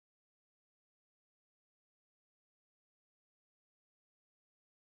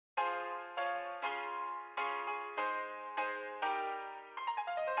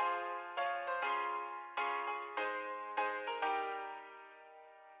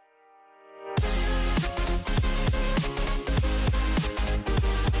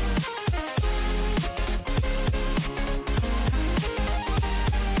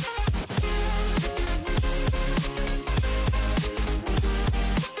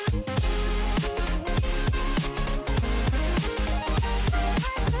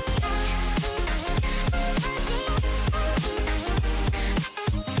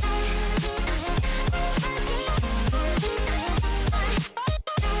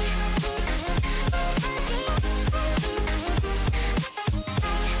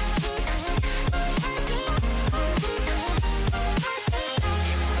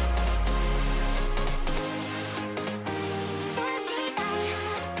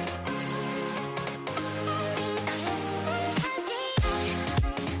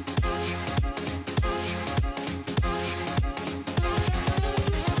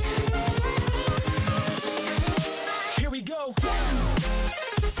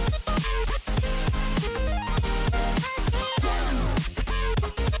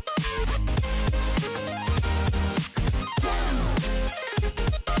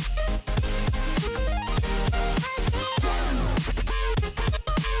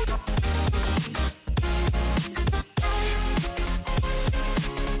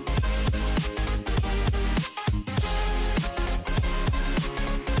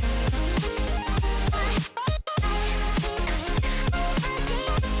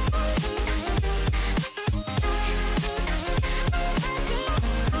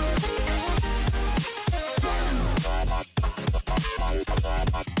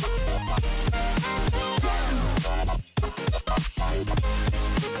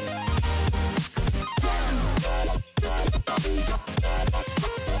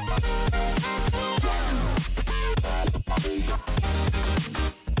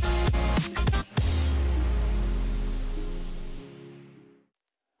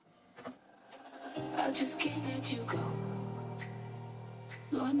I just can't let you go.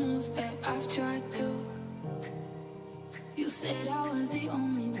 Lord knows that I've tried to. You said I was the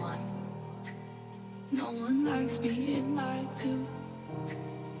only one. No one likes being lied to.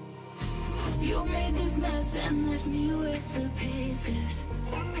 You made this mess and left me with the pieces.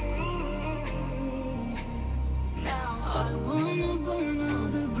 Now I wanna burn all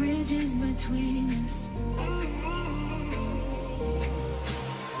the bridges between us.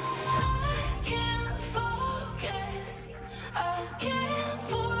 I can't focus, I can't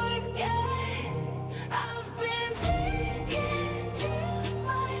forget. I've been thinking too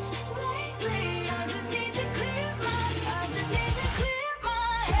much lately. I just need to clear my head. I just need to clear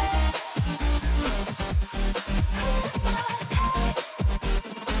my head.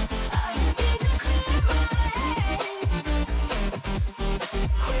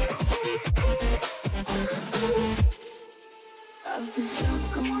 I've been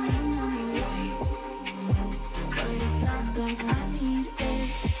stuck on memory way, but it's not like I need it.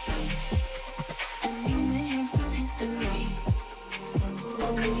 And you may have some history,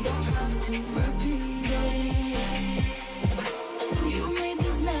 but we don't have to repeat it. You made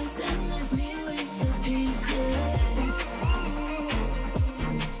this mess and left me with the pieces.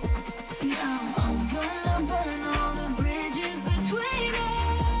 Now I'm gonna burn all the bridges between us.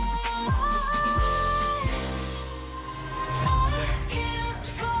 I can't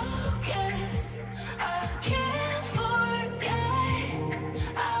focus, I can't forget.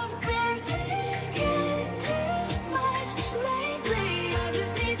 I've been thinking too much lately. I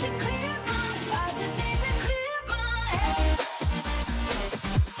just need to clear my head. I just need to clear my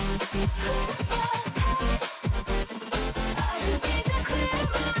head. I just need to clear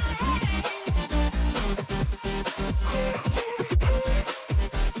my head. I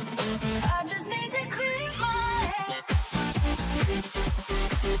just need to clear my head.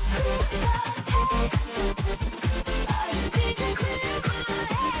 I just need to clear my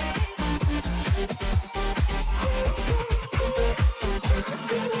head.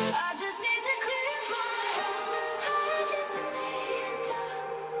 I just need to.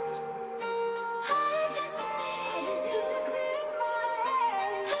 I just need to clear my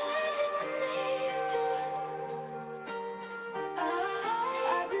head. I just need to.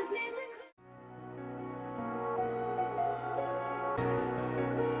 I just need to.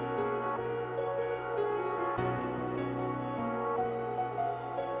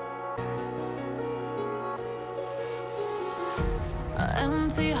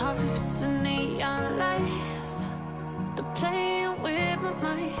 Empty hearts and neon lights, they're playing with my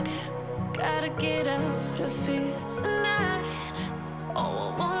mind. Gotta get out of here tonight. Oh,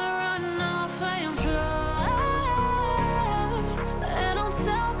 I wanna run off and fly. And I'll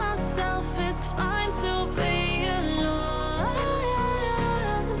tell myself it's fine to be alone,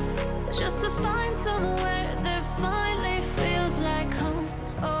 just to find somewhere that finally feels like home.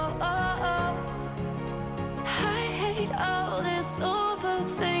 Oh, oh, oh. I hate all this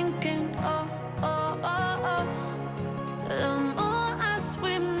overthinking. Oh, oh, oh, oh. The more I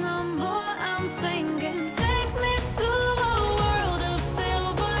swim, the more I'm sinking. Take me to a world of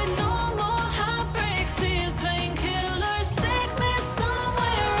silver. No more heartbreaks, tears, painkillers. Take me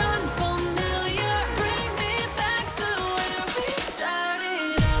somewhere unfamiliar. Bring me back to where we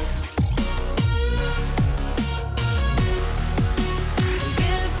started out.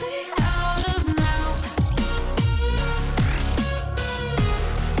 Get me out of now.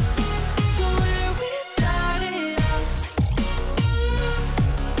 To where we started out.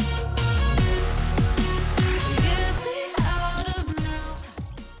 Get me out of now.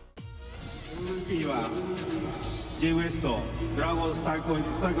 MVP は J ウエストドラゴンスタイコビッ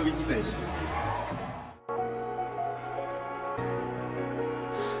チ選手。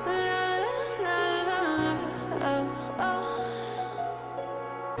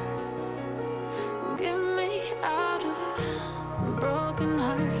Get me out of broken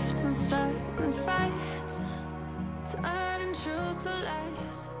hearts and starting fights, turning truth to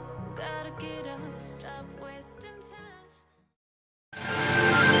lies. Gotta get up, stop wasting.